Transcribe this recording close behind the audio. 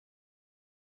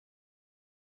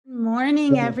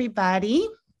Morning, everybody.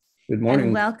 Good morning.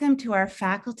 And welcome to our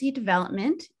Faculty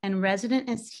Development and Resident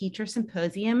as Teacher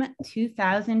Symposium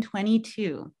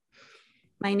 2022.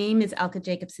 My name is Elka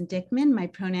Jacobson-Dickman. My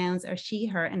pronouns are she,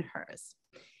 her, and hers.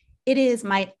 It is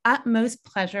my utmost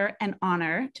pleasure and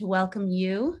honor to welcome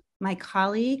you, my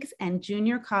colleagues and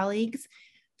junior colleagues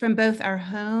from both our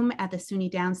home at the SUNY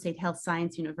Downstate Health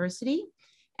Science University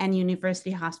and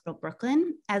University Hospital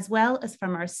Brooklyn, as well as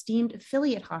from our esteemed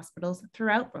affiliate hospitals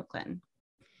throughout Brooklyn.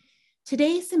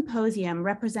 Today's symposium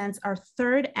represents our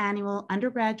third annual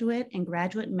undergraduate and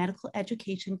graduate medical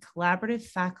education collaborative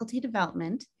faculty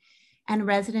development and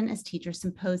resident as teacher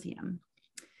symposium.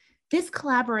 This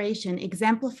collaboration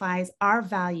exemplifies our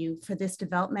value for this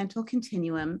developmental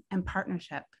continuum and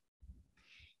partnership.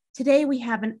 Today, we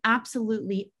have an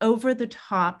absolutely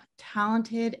over-the-top,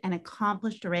 talented, and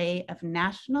accomplished array of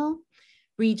national,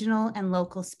 regional, and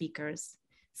local speakers,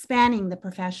 spanning the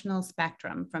professional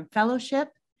spectrum from fellowship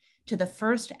to the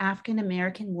first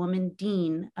African-American woman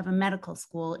dean of a medical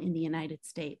school in the United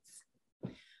States.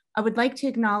 I would like to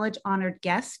acknowledge honored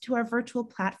guests to our virtual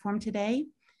platform today,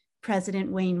 President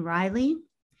Wayne Riley,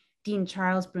 Dean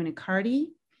Charles Brunicardi,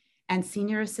 and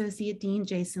Senior Associate Dean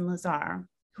Jason Lazar,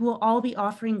 who will all be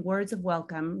offering words of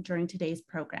welcome during today's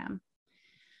program.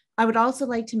 I would also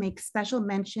like to make special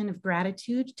mention of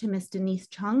gratitude to Ms. Denise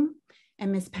Chung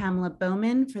and Ms. Pamela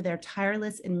Bowman for their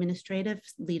tireless administrative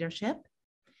leadership.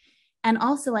 And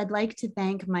also I'd like to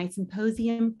thank my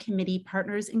symposium committee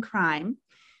partners in crime,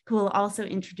 who will also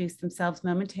introduce themselves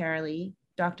momentarily,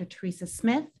 Dr. Teresa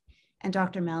Smith and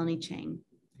Dr. Melanie Chang.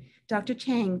 Dr.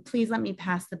 Chang, please let me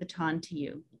pass the baton to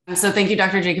you. So thank you,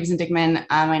 Dr. Jacobson-Dickman.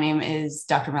 My name is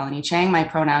Dr. Melanie Chang. My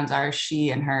pronouns are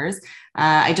she and hers.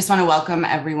 I just want to welcome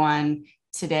everyone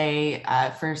today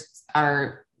for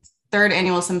our third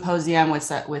annual symposium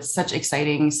with such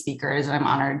exciting speakers. I'm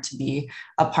honored to be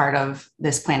a part of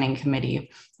this planning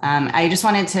committee. I just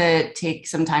wanted to take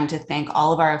some time to thank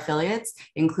all of our affiliates,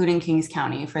 including Kings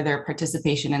County, for their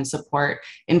participation and support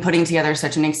in putting together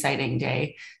such an exciting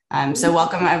day. So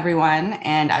welcome everyone,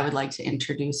 and I would like to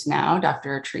introduce now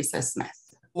Dr. Teresa Smith.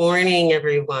 Morning,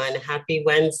 everyone. Happy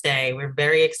Wednesday. We're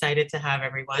very excited to have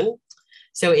everyone.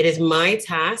 So it is my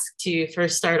task to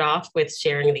first start off with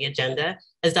sharing the agenda.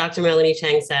 As Dr. Melanie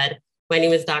Chang said, my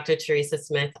name is Dr. Teresa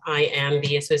Smith. I am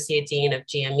the Associate Dean of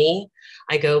GME.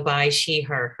 I go by she,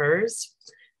 her, hers.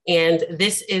 And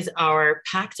this is our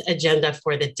packed agenda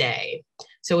for the day.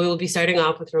 So we will be starting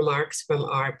off with remarks from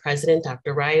our president,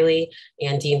 Dr. Riley,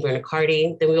 and Dean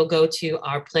Brunicardi. Then we will go to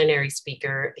our plenary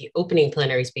speaker, the opening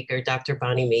plenary speaker, Dr.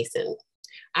 Bonnie Mason.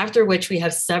 After which we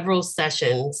have several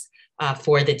sessions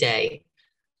for the day,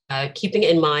 keeping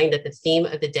in mind that the theme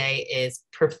of the day is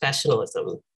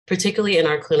professionalism, particularly in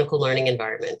our clinical learning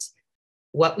environment.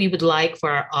 What we would like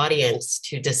for our audience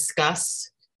to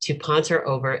discuss, to ponder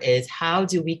over is how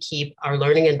do we keep our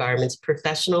learning environments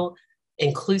professional,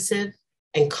 inclusive,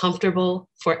 and comfortable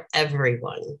for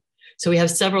everyone. So we have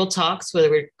several talks where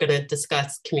we're going to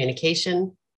discuss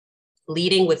communication,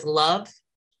 leading with love,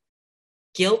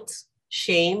 guilt,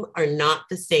 shame are not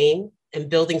the same, and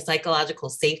building psychological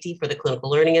safety for the clinical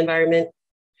learning environment,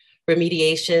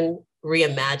 remediation,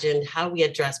 reimagined, how we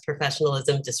address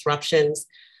professionalism disruptions,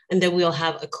 and then we'll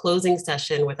have a closing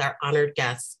session with our honored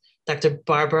guest, Dr.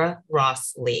 Barbara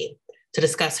Ross Lee, to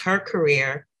discuss her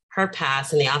career, her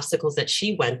past, and the obstacles that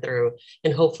she went through,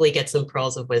 and hopefully get some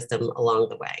pearls of wisdom along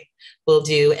the way. We'll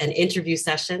do an interview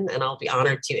session, and I'll be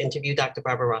honored to interview Dr.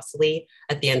 Barbara Ross Lee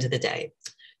at the end of the day.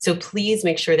 So please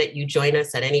make sure that you join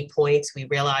us at any point. We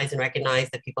realize and recognize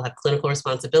that people have clinical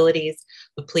responsibilities,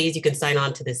 but please, you can sign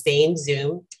on to the same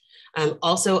Zoom.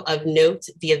 Also of note,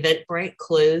 the Eventbrite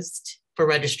closed for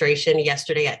registration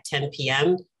yesterday at 10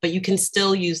 p.m., but you can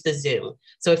still use the Zoom.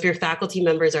 So if your faculty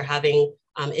members are having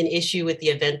an issue with the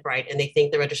Eventbrite and they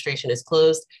think the registration is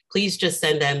closed, please just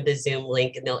send them the Zoom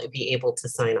link and they'll be able to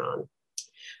sign on.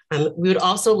 We would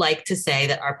also like to say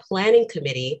that our planning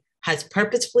committee has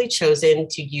purposefully chosen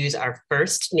to use our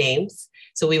first names.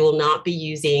 So we will not be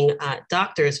using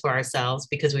doctors for ourselves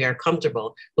because we are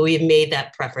comfortable, but we have made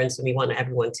that preference and we want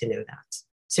everyone to know that.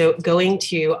 So going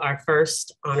to our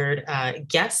first honored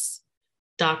guest,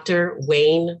 Dr.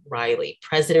 Wayne Riley.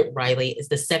 President Riley is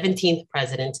the 17th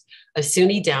president of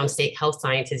SUNY Downstate Health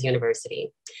Sciences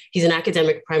University. He's an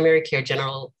academic primary care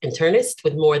general internist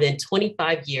with more than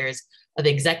 25 years of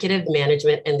executive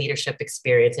management and leadership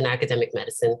experience in academic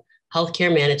medicine,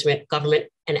 healthcare management, government,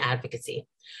 and advocacy.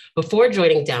 Before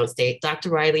joining Downstate,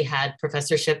 Dr. Riley had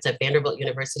professorships at Vanderbilt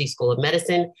University School of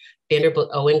Medicine,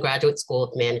 Vanderbilt Owen Graduate School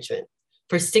of Management.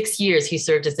 For 6 years, he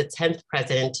served as the 10th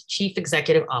president, chief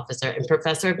executive officer, and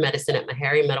professor of medicine at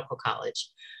Meharry Medical College.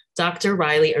 Dr.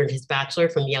 Riley earned his bachelor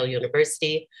from Yale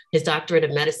University, his doctorate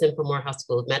of medicine from Morehouse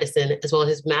School of Medicine, as well as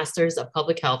his master's of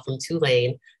public health from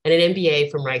Tulane and an MBA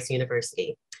from Rice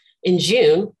University. In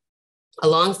June,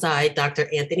 alongside Dr.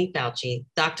 Anthony Fauci,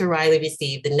 Dr. Riley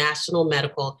received the National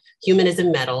Medical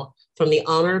Humanism Medal from the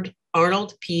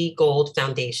Arnold P. Gold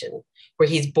Foundation, where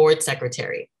he's board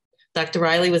secretary. Dr.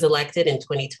 Riley was elected in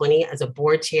 2020 as a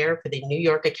board chair for the New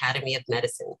York Academy of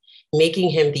Medicine, making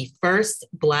him the first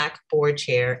Black board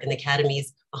chair in the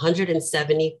Academy's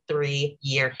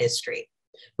 173-year history.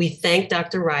 We thank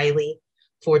Dr. Riley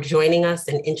for joining us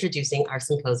and introducing our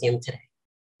symposium today.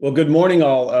 Well, good morning,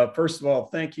 all. First of all,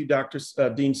 thank you, Dr.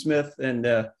 Dean Smith, and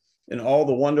all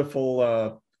the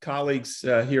wonderful colleagues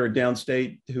here at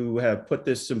Downstate who have put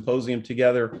this symposium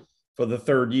together for the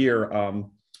third year.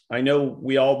 I know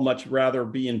we all much rather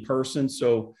be in person,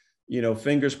 so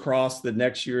fingers crossed that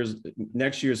next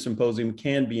year's symposium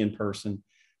can be in person.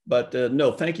 But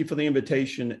no, thank you for the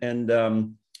invitation, and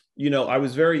I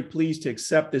was very pleased to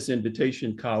accept this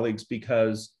invitation, colleagues,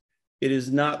 because it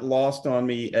is not lost on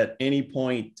me at any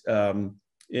point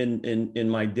in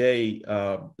my day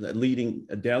leading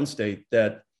Downstate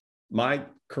that my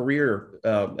career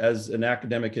as an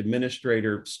academic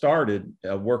administrator started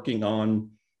working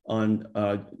on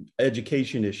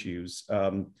education issues.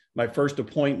 My first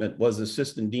appointment was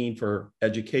assistant dean for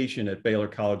education at Baylor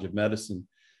College of Medicine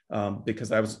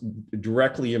because I was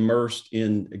directly immersed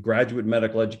in graduate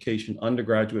medical education,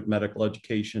 undergraduate medical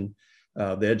education,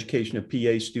 the education of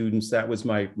PA students. That was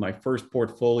my first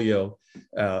portfolio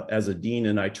as a dean,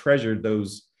 and I treasured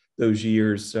those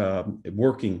years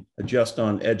working just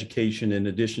on education in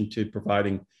addition to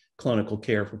providing clinical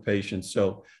care for patients.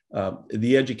 So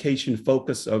the education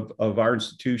focus of our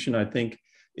institution, I think,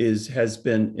 has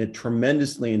been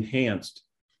tremendously enhanced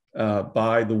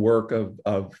by the work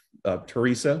of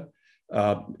Teresa.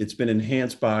 It's been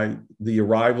enhanced by the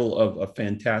arrival of a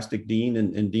fantastic dean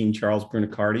and Dean Charles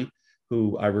Brunicardi,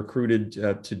 who I recruited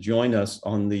to join us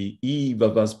on the eve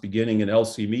of us beginning an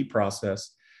LCME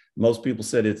process. Most people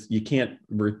said you can't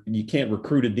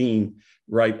recruit a dean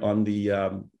right on the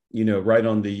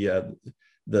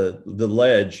the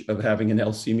ledge of having an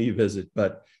LCME visit.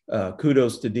 But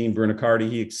kudos to Dean Brunicardi.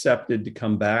 He accepted to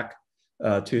come back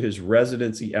to his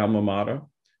residency alma mater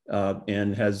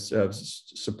and has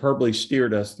superbly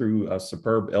steered us through a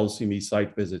superb LCME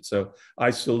site visit. So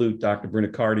I salute Dr.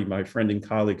 Brunicardi, my friend and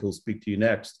colleague who'll speak to you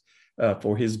next,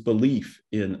 for his belief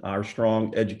in our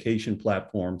strong education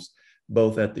platforms,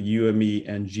 both at the UME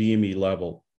and GME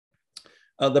level.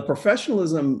 The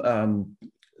professionalism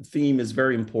theme is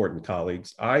very important,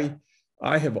 colleagues. I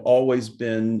have always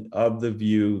been of the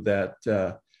view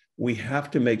that we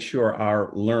have to make sure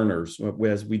our learners,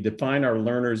 as we define our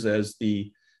learners as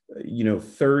the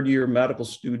third year medical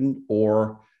student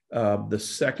or the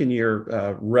second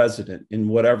year resident in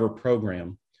whatever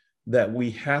program, that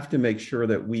we have to make sure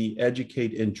that we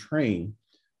educate and train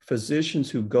physicians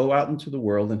who go out into the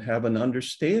world and have an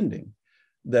understanding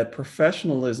that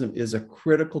professionalism is a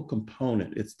critical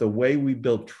component. It's the way we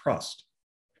build trust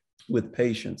with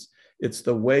patients. It's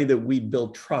the way that we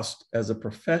build trust as a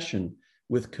profession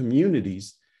with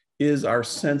communities, is our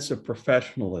sense of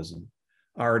professionalism,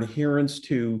 our adherence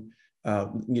to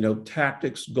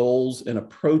tactics, goals, and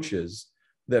approaches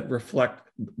that reflect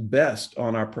best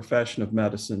on our profession of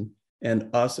medicine and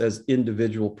us as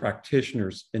individual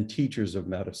practitioners and teachers of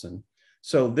medicine.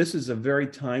 So this is a very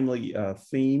timely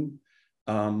theme.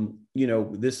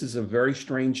 This is a very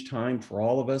strange time for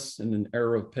all of us in an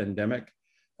era of pandemic.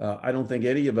 I don't think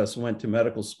any of us went to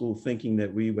medical school thinking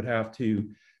that we would have to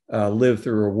live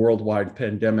through a worldwide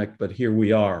pandemic, but here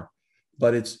we are.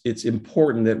 But it's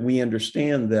important that we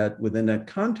understand that within that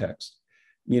context,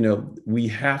 we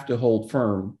have to hold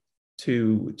firm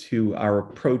to our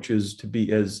approaches to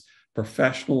be as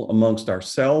professional amongst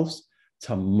ourselves,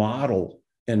 to model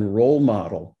and role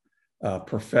model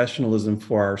professionalism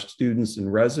for our students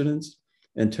and residents,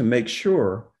 and to make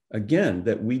sure, again,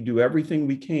 that we do everything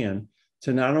we can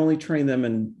to not only train them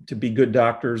and to be good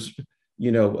doctors,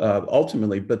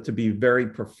 ultimately, but to be very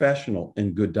professional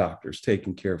and good doctors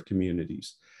taking care of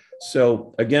communities.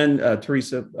 So again,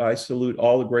 Teresa, I salute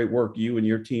all the great work you and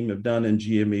your team have done in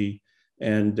GME,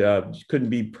 and couldn't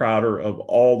be prouder of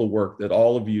all the work that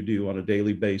all of you do on a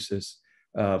daily basis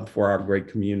for our great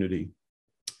community.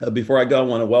 Before I go, I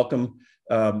want to welcome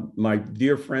my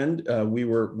dear friend.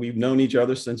 We've known each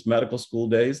other since medical school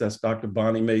days. That's Dr.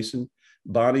 Bonnie Mason.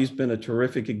 Bonnie's been a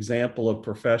terrific example of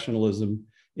professionalism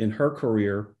in her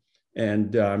career,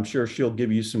 and I'm sure she'll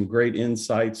give you some great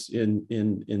insights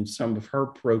in some of her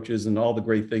approaches and all the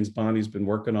great things Bonnie's been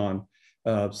working on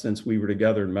since we were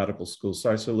together in medical school.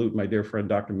 So I salute my dear friend,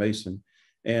 Dr. Mason.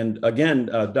 And again,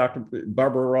 Dr.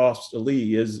 Barbara Ross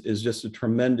Lee is just a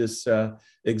tremendous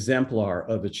exemplar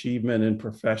of achievement and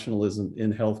professionalism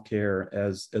in healthcare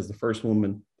as the first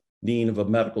woman dean of a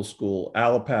medical school,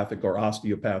 allopathic or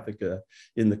osteopathic,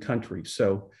 in the country.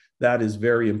 So that is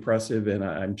very impressive, and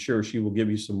I'm sure she will give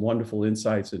you some wonderful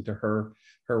insights into her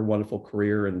wonderful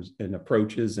career and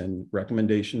approaches and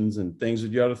recommendations and things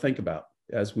that you ought to think about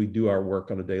as we do our work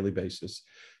on a daily basis.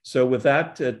 So with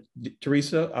that,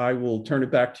 Teresa, I will turn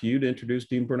it back to you to introduce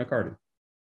Dean Brunicardi.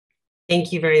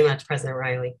 Thank you very much, President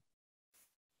Riley.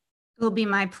 It will be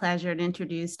my pleasure to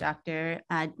introduce Dr.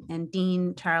 and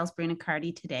Dean Charles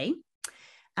Brunicardi today.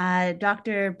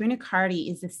 Dr.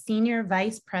 Brunicardi is the Senior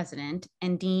Vice President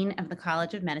and Dean of the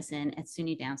College of Medicine at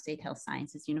SUNY Downstate Health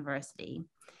Sciences University.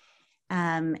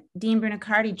 Dean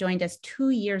Brunicardi joined us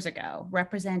 2 years ago,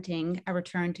 representing a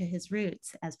return to his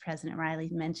roots, as President Riley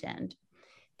mentioned.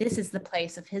 This is the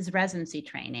place of his residency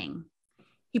training.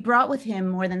 He brought with him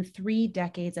more than 3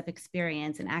 decades of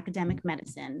experience in academic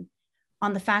medicine,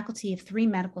 on the faculty of 3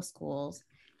 medical schools,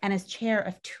 and as chair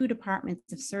of 2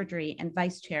 departments of surgery and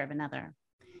vice chair of another.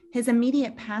 His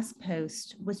immediate past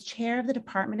post was chair of the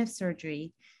Department of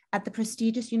Surgery at the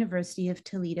prestigious University of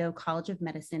Toledo College of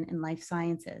Medicine and Life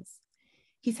Sciences.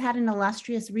 He's had an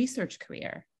illustrious research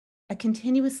career, a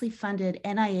continuously funded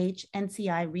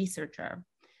NIH/NCI researcher,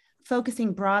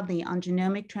 focusing broadly on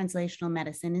genomic translational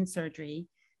medicine and surgery,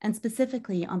 and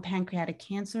specifically on pancreatic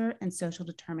cancer and social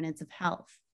determinants of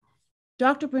health.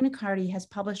 Dr. Brunicardi has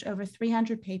published over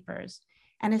 300 papers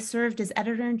and has served as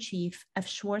editor-in-chief of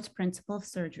Schwartz Principle of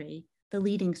Surgery, the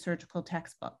leading surgical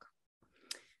textbook.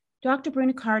 Dr.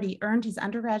 Brunicardi earned his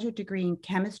undergraduate degree in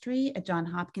chemistry at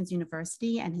Johns Hopkins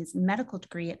University and his medical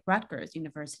degree at Rutgers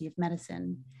University of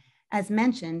Medicine. As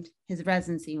mentioned, his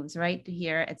residency was right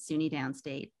here at SUNY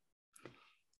Downstate.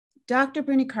 Dr.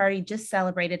 Brunicardi just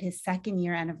celebrated his 2nd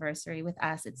year anniversary with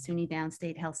us at SUNY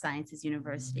Downstate Health Sciences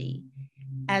University.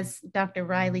 As Dr.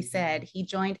 Riley said, he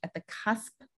joined at the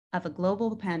cusp of a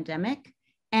global pandemic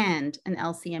and an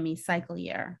LCME cycle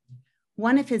year.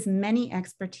 One of his many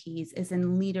expertise is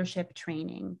in leadership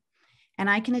training, and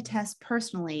I can attest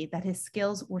personally that his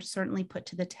skills were certainly put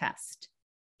to the test,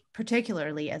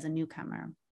 particularly as a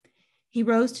newcomer. He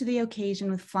rose to the occasion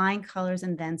with flying colors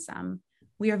and then some.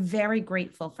 We are very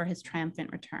grateful for his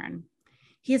triumphant return.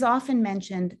 He has often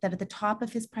mentioned that at the top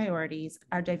of his priorities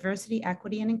are diversity,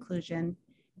 equity, and inclusion,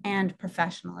 and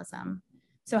professionalism.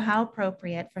 So how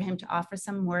appropriate for him to offer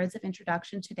some words of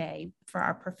introduction today for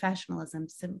our Professionalism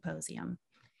Symposium.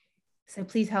 So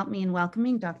please help me in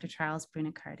welcoming Dr. Charles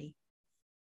Brunicardi.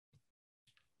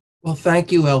 Well,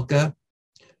 thank you, Elka.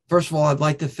 First of all, I'd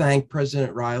like to thank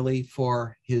President Riley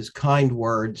for his kind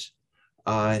words.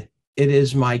 It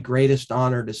is my greatest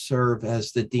honor to serve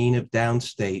as the Dean of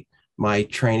Downstate, my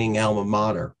training alma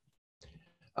mater.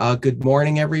 Good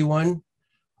morning, everyone.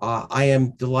 I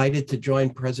am delighted to join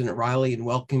President Riley and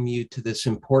welcome you to this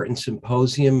important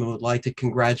symposium. I would like to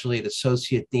congratulate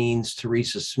Associate Deans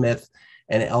Teresa Smith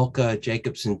and Elka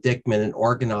Jacobson-Dickman in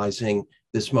organizing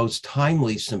this most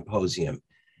timely symposium.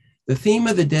 The theme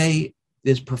of the day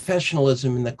is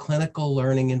professionalism in the clinical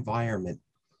learning environment.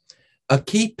 A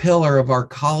key pillar of our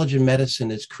College of Medicine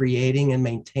is creating and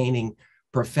maintaining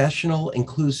professional,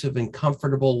 inclusive, and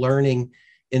comfortable learning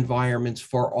environments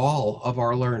for all of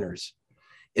our learners.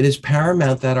 It is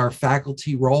paramount that our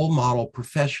faculty role model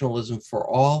professionalism for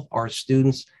all our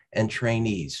students and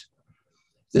trainees.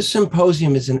 This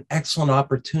symposium is an excellent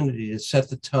opportunity to set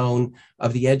the tone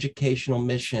of the educational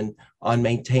mission on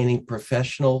maintaining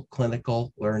professional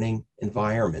clinical learning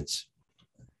environments.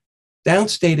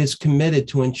 Downstate is committed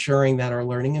to ensuring that our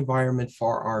learning environment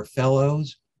for our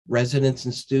fellows, residents,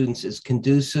 and students is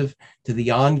conducive to the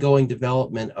ongoing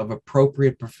development of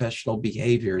appropriate professional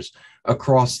behaviors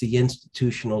across the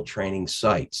institutional training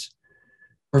sites.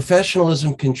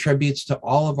 Professionalism contributes to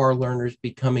all of our learners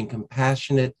becoming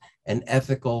compassionate and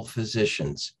ethical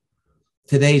physicians.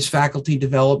 Today's Faculty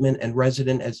Development and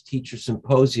Resident as Teacher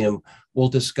Symposium will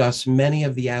discuss many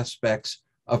of the aspects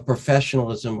of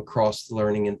professionalism across the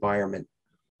learning environment.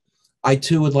 I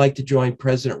too would like to join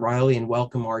President Riley and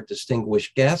welcome our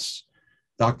distinguished guests,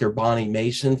 Dr. Bonnie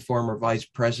Mason, former Vice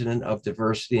President of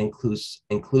Diversity and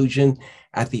Inclusion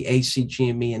at the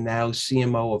ACGME and now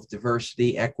CMO of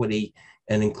Diversity, Equity,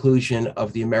 and Inclusion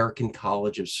of the American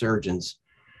College of Surgeons.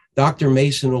 Dr.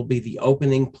 Mason will be the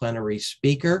opening plenary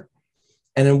speaker,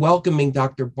 and in welcoming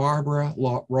Dr. Barbara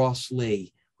Ross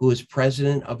Lee, who is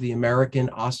President of the American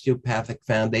Osteopathic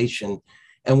Foundation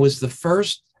and was the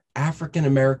first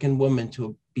African-American woman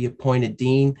to be appointed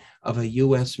Dean of a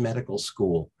U.S. medical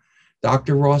school.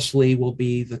 Dr. Ross Lee will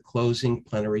be the closing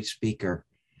plenary speaker.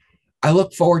 I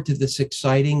look forward to this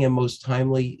exciting and most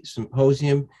timely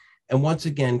symposium. And once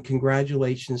again,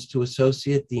 congratulations to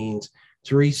Associate Deans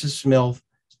Teresa Smith,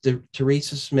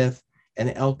 and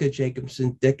Elka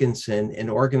Jacobson Dickinson in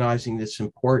organizing this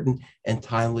important and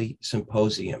timely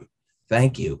symposium.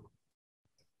 Thank you.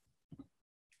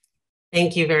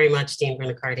 Thank you very much, Dean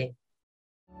Bernacardi.